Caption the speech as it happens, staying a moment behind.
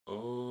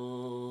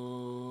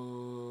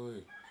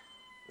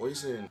What are you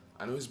saying?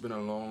 I know it's been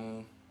a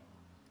long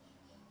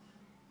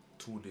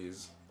 2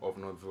 days of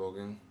not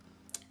vlogging.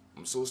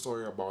 I'm so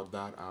sorry about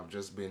that. I've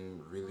just been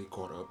really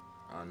caught up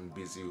and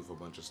busy with a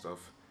bunch of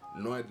stuff.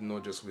 No, I did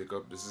not just wake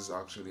up. This is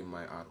actually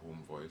my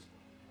at-home voice.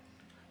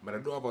 But I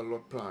do have a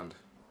lot planned.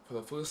 For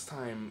the first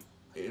time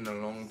in a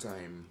long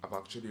time, I've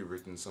actually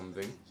written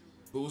something.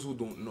 Those who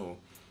don't know,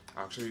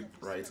 I actually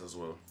write as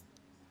well.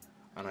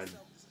 And I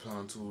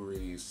plan to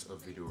release a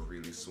video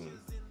really soon.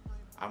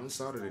 I haven't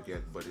started it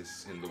yet, but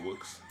it's in the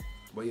works.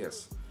 But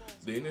yes,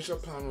 the initial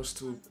plan was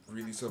to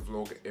release a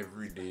vlog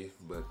every day,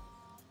 but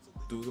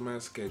due to my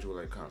schedule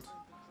I can't.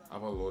 I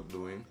have a lot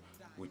doing,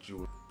 which you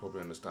will probably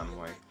understand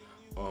why.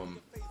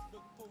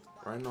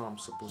 Right now I'm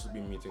supposed to be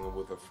meeting up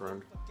with a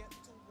friend.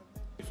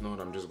 If not,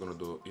 it's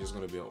just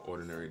gonna be an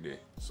ordinary day.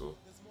 So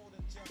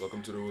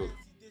welcome to the world.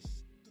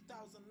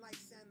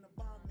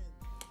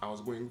 I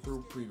was going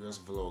through previous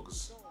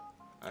vlogs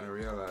and I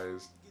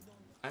realized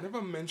I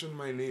never mentioned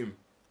my name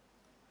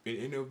in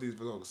any of these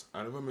vlogs.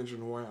 I never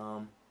mentioned who I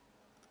am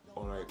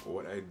or like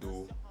what I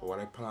do or what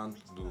I plan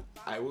to do.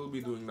 I will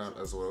be doing that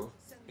as well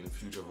in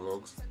future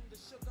vlogs.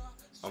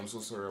 I'm so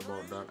sorry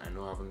about that. I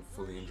know I haven't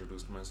fully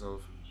introduced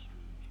myself,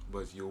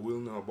 but you will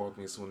know about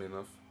me soon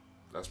enough.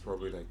 That's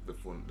probably like the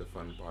fun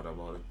part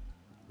about it.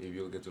 Maybe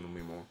you'll get to know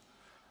me more.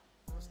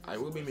 I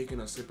will be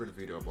making a separate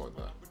video about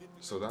that,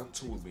 so that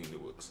too will be in the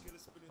works.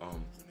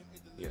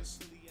 Yes.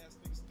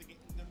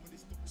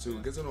 So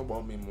you'll get to know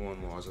about me more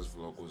and more as this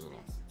vlog goes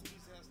along.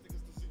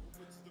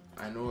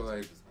 I know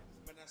like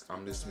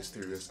I'm this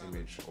mysterious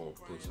image or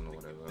person or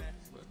whatever,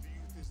 but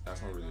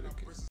that's not really the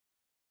case.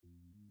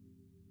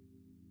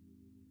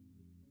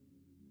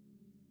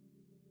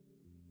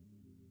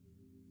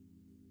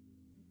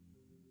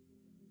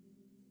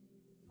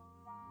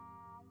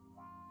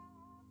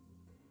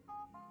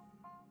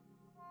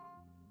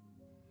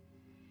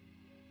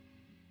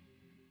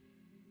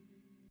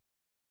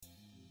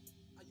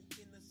 Are you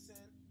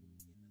innocent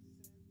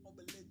or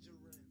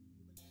belligerent?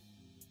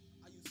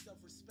 Are you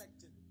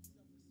self-respecting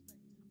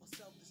or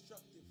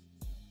self-destructive?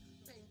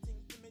 Painting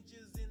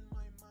images in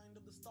my mind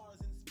of the stars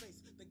in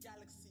space, the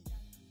galaxy.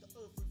 The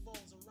earth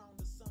revolves around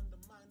the sun,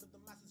 the mind of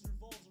the masses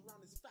revolves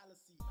around its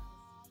fallacy.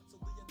 So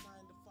do your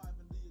 9 to 5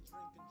 and do your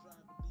drink and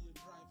drive, or do your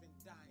drive and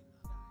dine?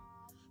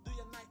 Do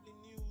your nightly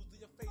news, do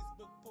your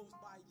Facebook post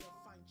by your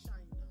fine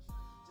china.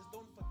 Just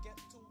don't forget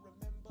to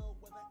remember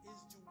whether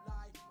it's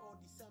July or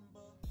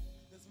December.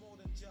 There's more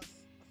than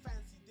just a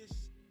fancy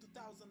dish,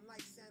 2,000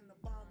 likes and a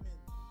bombing.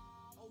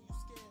 Oh, you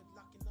scared,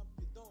 locking up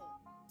your door.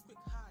 Quick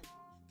hide,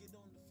 get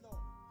on the floor.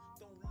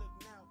 Don't look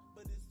now,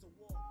 but it's a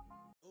war.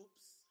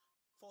 Oops,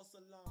 false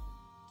alarm.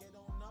 Get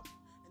on up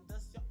and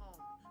dust your arm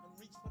and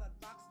reach for that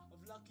box of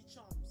Lucky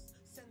Charms.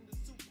 Send the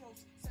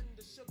sucrose, send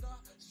the sugar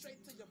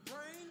straight to your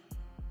brain.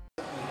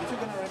 If you're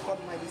gonna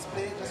record my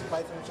display, just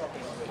bite and chop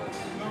it.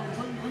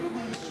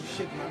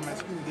 Shake my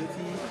screen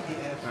dirty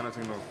AF.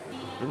 Anything no.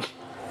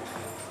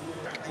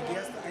 I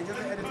guess I just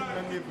edited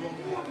my new vlog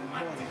morning.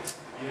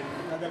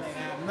 I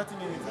have nothing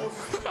in it.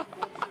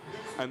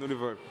 I know the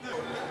vibe.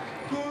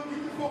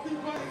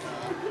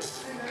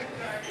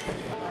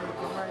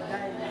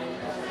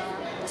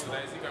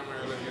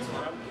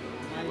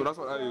 Well, that's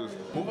what I use.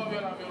 Move up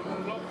your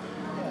vlog?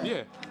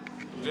 Yeah.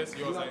 Just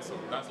yours, I saw.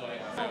 That's why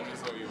I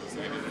just saw you. So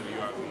anything you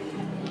have.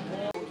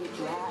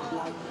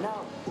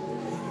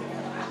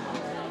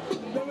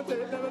 Never take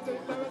it.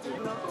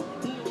 No.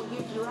 He will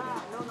get you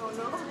out. No.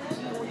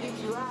 He will get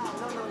you out.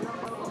 No.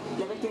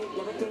 Levitate.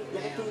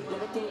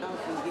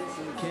 I'll get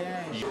some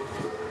cash.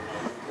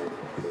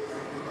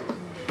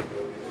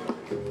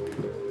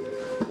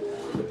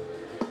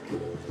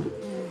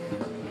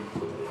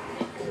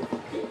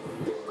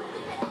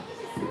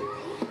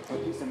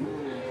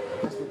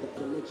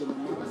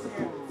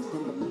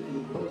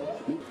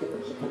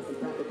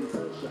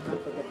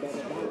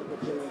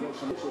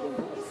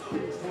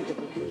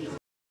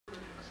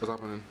 What's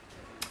happening?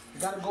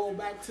 Gotta go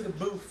back to the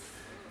booth.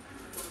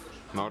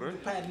 Not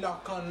right?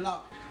 Padlock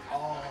unlock.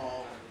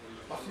 Oh,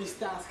 my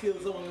freestyle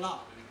skills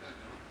unlock.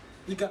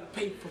 You gotta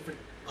pay for it.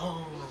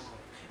 Oh,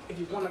 if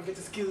you wanna get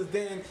the skills,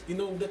 then you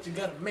know that you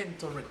gotta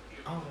mentor it.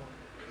 Oh.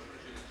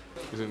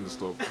 It's in the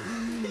stove. As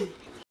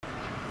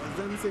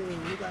I'm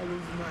saying, you gotta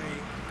lose my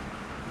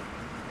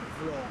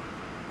vlog.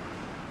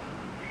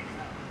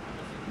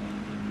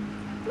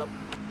 Plop.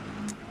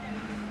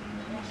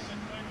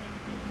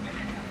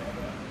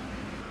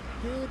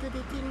 You do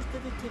the things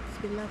that the kids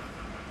will love.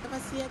 If I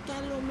see a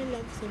girl who me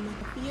love, so my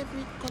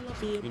favorite color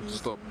baby. You need to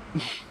stop.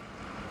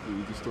 You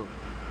need to stop.